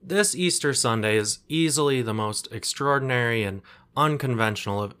This Easter Sunday is easily the most extraordinary and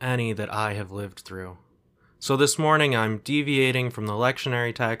unconventional of any that I have lived through. So this morning I'm deviating from the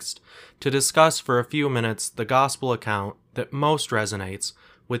lectionary text to discuss for a few minutes the gospel account that most resonates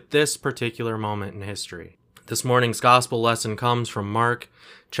with this particular moment in history. This morning's gospel lesson comes from Mark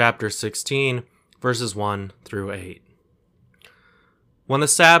chapter 16, verses 1 through 8. When the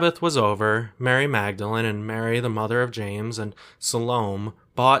Sabbath was over, Mary Magdalene and Mary the mother of James and Salome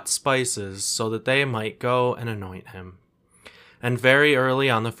bought spices so that they might go and anoint him. And very early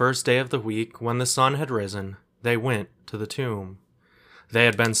on the first day of the week, when the sun had risen, they went to the tomb. They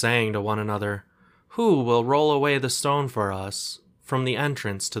had been saying to one another, "Who will roll away the stone for us from the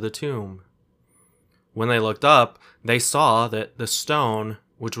entrance to the tomb?" When they looked up, they saw that the stone,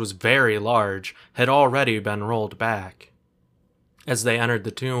 which was very large, had already been rolled back. As they entered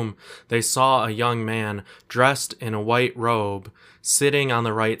the tomb, they saw a young man dressed in a white robe sitting on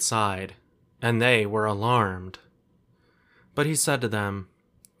the right side, and they were alarmed. But he said to them,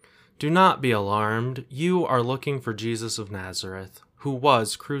 "Do not be alarmed. You are looking for Jesus of Nazareth, who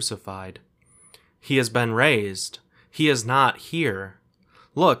was crucified. He has been raised. He is not here.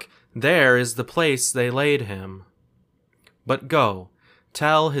 Look, there is the place they laid him. But go,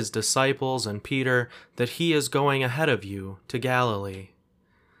 tell his disciples and Peter that he is going ahead of you to Galilee.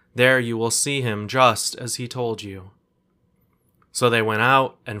 There you will see him just as he told you." So they went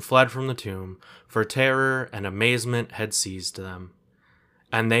out and fled from the tomb, for terror and amazement had seized them.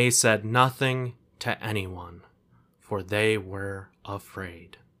 And they said nothing to anyone, for they were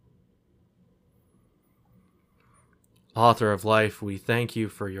afraid. Author of life, we thank you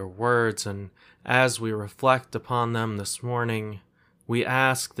for your words, and as we reflect upon them this morning, we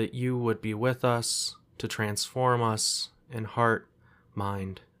ask that you would be with us to transform us in heart,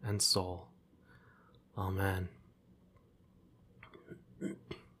 mind, and soul. Amen.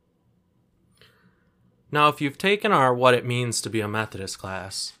 Now, if you've taken our What It Means to Be a Methodist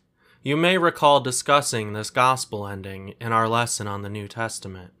class, you may recall discussing this gospel ending in our lesson on the New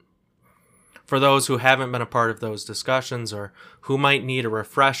Testament. For those who haven't been a part of those discussions or who might need a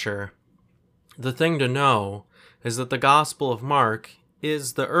refresher, the thing to know is that the Gospel of Mark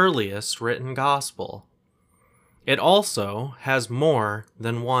is the earliest written gospel. It also has more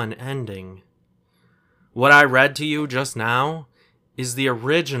than one ending. What I read to you just now is the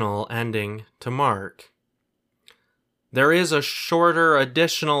original ending to Mark. There is a shorter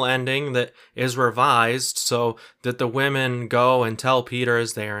additional ending that is revised so that the women go and tell Peter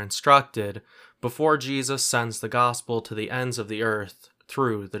as they are instructed before Jesus sends the gospel to the ends of the earth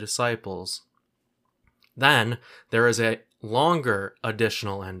through the disciples. Then there is a longer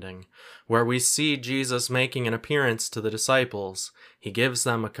additional ending where we see Jesus making an appearance to the disciples. He gives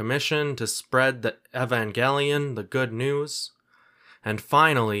them a commission to spread the evangelion, the good news. And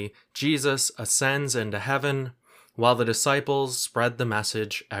finally, Jesus ascends into heaven while the disciples spread the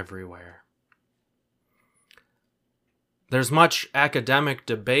message everywhere. There's much academic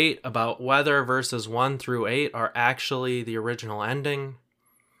debate about whether verses 1 through 8 are actually the original ending,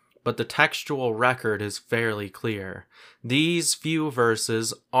 but the textual record is fairly clear. These few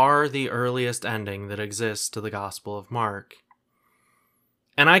verses are the earliest ending that exists to the Gospel of Mark.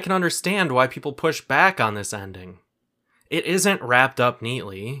 And I can understand why people push back on this ending. It isn't wrapped up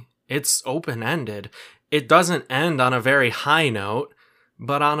neatly. It's open-ended. It doesn't end on a very high note,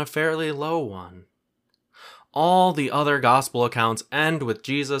 but on a fairly low one. All the other gospel accounts end with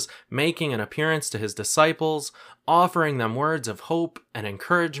Jesus making an appearance to his disciples, offering them words of hope and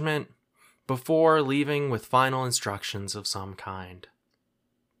encouragement, before leaving with final instructions of some kind.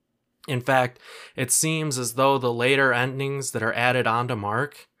 In fact, it seems as though the later endings that are added onto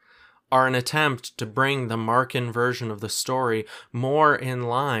Mark are an attempt to bring the Markan version of the story more in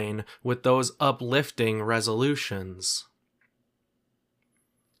line with those uplifting resolutions.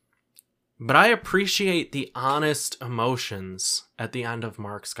 But I appreciate the honest emotions at the end of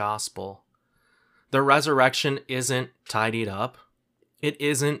Mark's gospel. The resurrection isn't tidied up. It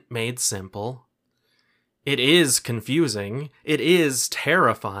isn't made simple. It is confusing. It is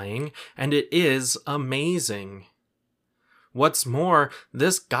terrifying. And it is amazing. What's more,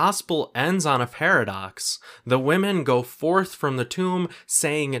 this gospel ends on a paradox. The women go forth from the tomb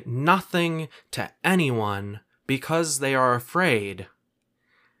saying nothing to anyone because they are afraid.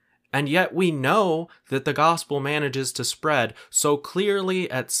 And yet we know that the gospel manages to spread, so clearly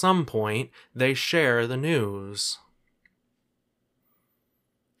at some point they share the news.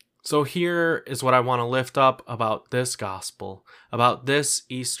 So here is what I want to lift up about this gospel, about this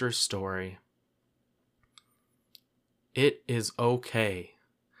Easter story. It is okay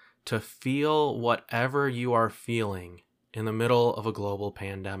to feel whatever you are feeling in the middle of a global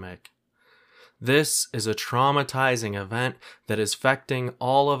pandemic. This is a traumatizing event that is affecting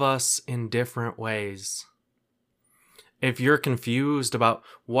all of us in different ways. If you're confused about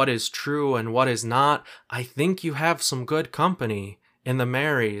what is true and what is not, I think you have some good company in the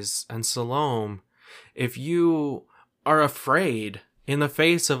Marys and Salome. If you are afraid in the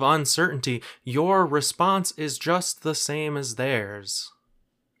face of uncertainty, your response is just the same as theirs.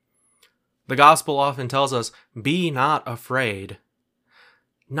 The gospel often tells us, be not afraid.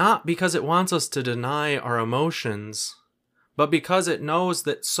 Not because it wants us to deny our emotions, but because it knows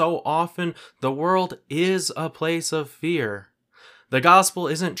that so often the world is a place of fear. The gospel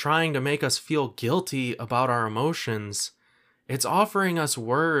isn't trying to make us feel guilty about our emotions. It's offering us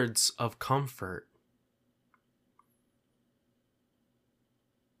words of comfort.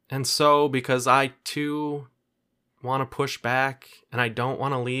 And so, because I too want to push back, and I don't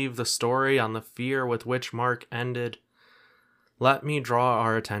want to leave the story on the fear with which Mark ended, let me draw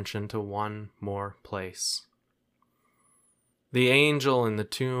our attention to one more place. The angel in the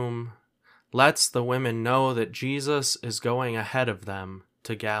tomb lets the women know that Jesus is going ahead of them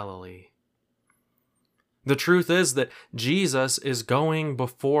to Galilee. The truth is that Jesus is going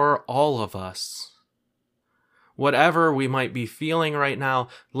before all of us. Whatever we might be feeling right now,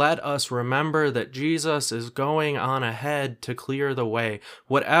 let us remember that Jesus is going on ahead to clear the way.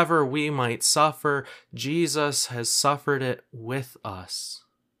 Whatever we might suffer, Jesus has suffered it with us.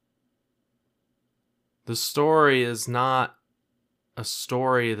 The story is not a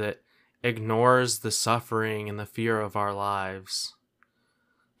story that ignores the suffering and the fear of our lives.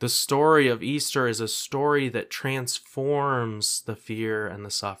 The story of Easter is a story that transforms the fear and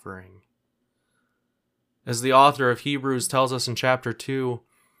the suffering. As the author of Hebrews tells us in chapter 2,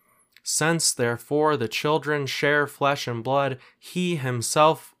 since therefore the children share flesh and blood, he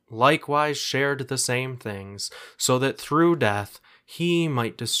himself likewise shared the same things, so that through death he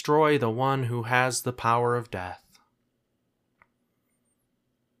might destroy the one who has the power of death.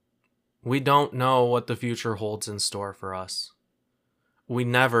 We don't know what the future holds in store for us. We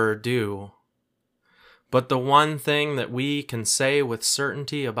never do. But the one thing that we can say with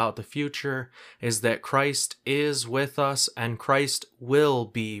certainty about the future is that Christ is with us and Christ will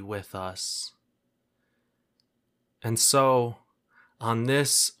be with us. And so, on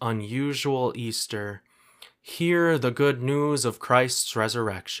this unusual Easter, hear the good news of Christ's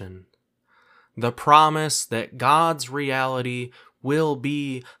resurrection, the promise that God's reality will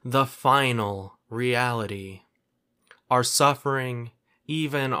be the final reality. Our suffering,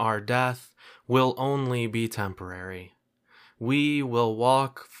 even our death, will only be temporary. We will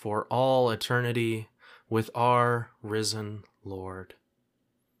walk for all eternity with our risen Lord.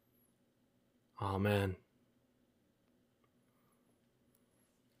 Amen.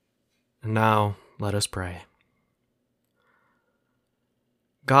 And now let us pray.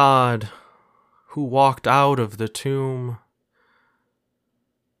 God, who walked out of the tomb,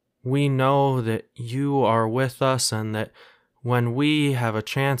 we know that you are with us and that when we have a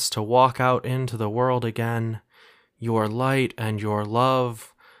chance to walk out into the world again, your light and your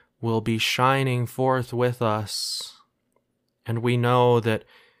love will be shining forth with us. And we know that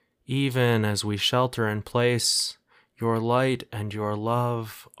even as we shelter in place, your light and your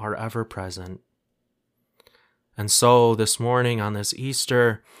love are ever present. And so this morning on this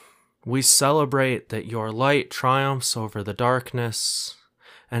Easter, we celebrate that your light triumphs over the darkness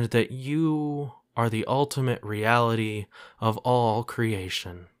and that you are the ultimate reality of all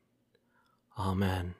creation. Amen.